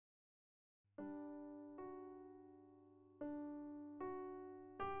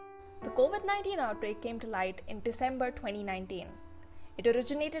COVID-19 outbreak came to light in December 2019. It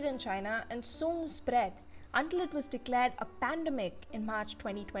originated in China and soon spread until it was declared a pandemic in March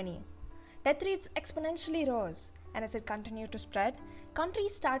 2020. Death rates exponentially rose, and as it continued to spread,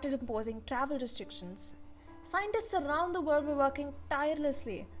 countries started imposing travel restrictions. Scientists around the world were working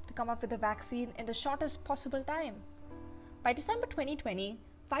tirelessly to come up with a vaccine in the shortest possible time. By December 2020,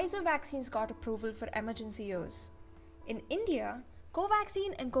 Pfizer vaccines got approval for emergency use. In India,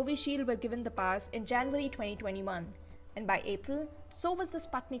 Covaxin and Covishield were given the pass in January 2021, and by April, so was the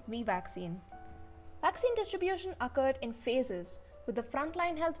Sputnik V vaccine. Vaccine distribution occurred in phases, with the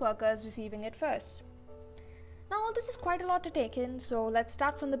frontline health workers receiving it first. Now, all this is quite a lot to take in, so let's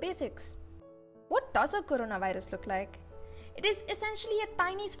start from the basics. What does a coronavirus look like? It is essentially a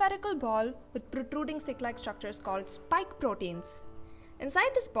tiny spherical ball with protruding stick-like structures called spike proteins.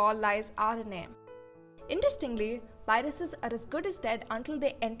 Inside this ball lies RNA. Interestingly, viruses are as good as dead until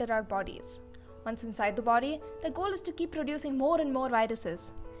they enter our bodies. Once inside the body, the goal is to keep producing more and more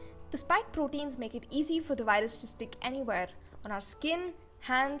viruses. The spike proteins make it easy for the virus to stick anywhere, on our skin,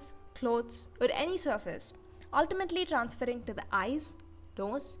 hands, clothes, or any surface, ultimately transferring to the eyes,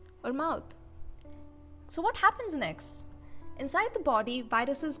 nose, or mouth. So what happens next? Inside the body,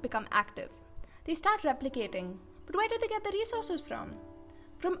 viruses become active. They start replicating, but where do they get the resources from?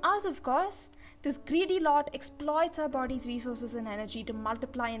 From us, of course. This greedy lot exploits our body's resources and energy to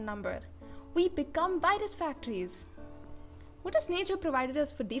multiply in number. We become virus factories. What has nature provided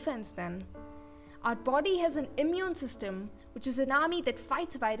us for defense then? Our body has an immune system, which is an army that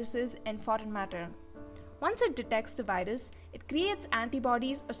fights viruses and foreign matter. Once it detects the virus, it creates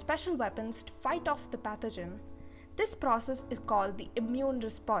antibodies or special weapons to fight off the pathogen. This process is called the immune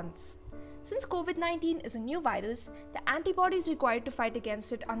response. Since COVID-19 is a new virus, the antibodies required to fight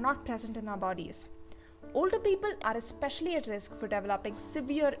against it are not present in our bodies. Older people are especially at risk for developing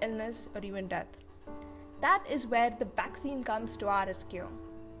severe illness or even death. That is where the vaccine comes to our rescue.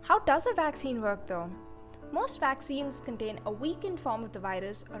 How does a vaccine work though? Most vaccines contain a weakened form of the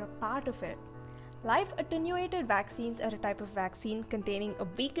virus or a part of it. Live attenuated vaccines are a type of vaccine containing a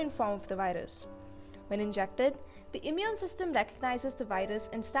weakened form of the virus. When injected, the immune system recognizes the virus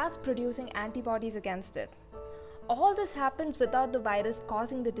and starts producing antibodies against it. All this happens without the virus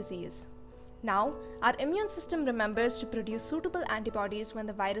causing the disease. Now, our immune system remembers to produce suitable antibodies when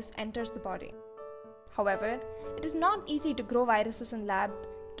the virus enters the body. However, it is not easy to grow viruses in lab,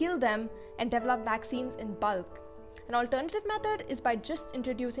 kill them, and develop vaccines in bulk. An alternative method is by just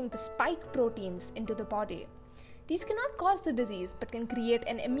introducing the spike proteins into the body. These cannot cause the disease but can create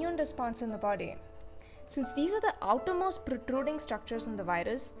an immune response in the body. Since these are the outermost protruding structures in the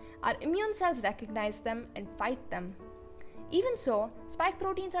virus, our immune cells recognize them and fight them. Even so, spike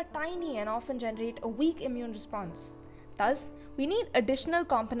proteins are tiny and often generate a weak immune response. Thus, we need additional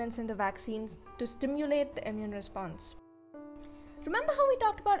components in the vaccines to stimulate the immune response. Remember how we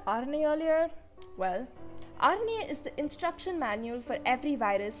talked about RNA earlier? Well, RNA is the instruction manual for every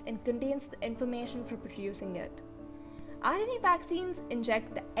virus and contains the information for producing it. RNA vaccines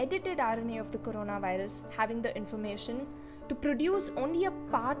inject the edited RNA of the coronavirus, having the information to produce only a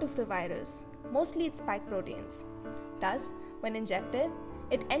part of the virus, mostly its spike proteins. Thus, when injected,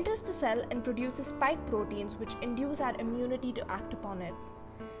 it enters the cell and produces spike proteins which induce our immunity to act upon it.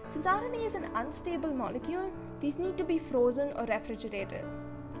 Since RNA is an unstable molecule, these need to be frozen or refrigerated.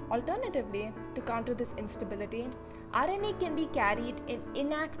 Alternatively, to counter this instability, RNA can be carried in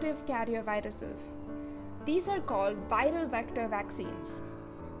inactive carrier viruses. These are called viral vector vaccines.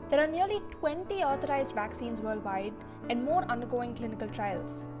 There are nearly 20 authorized vaccines worldwide and more undergoing clinical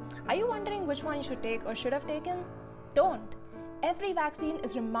trials. Are you wondering which one you should take or should have taken? Don't! Every vaccine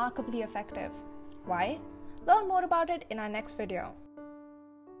is remarkably effective. Why? Learn more about it in our next video.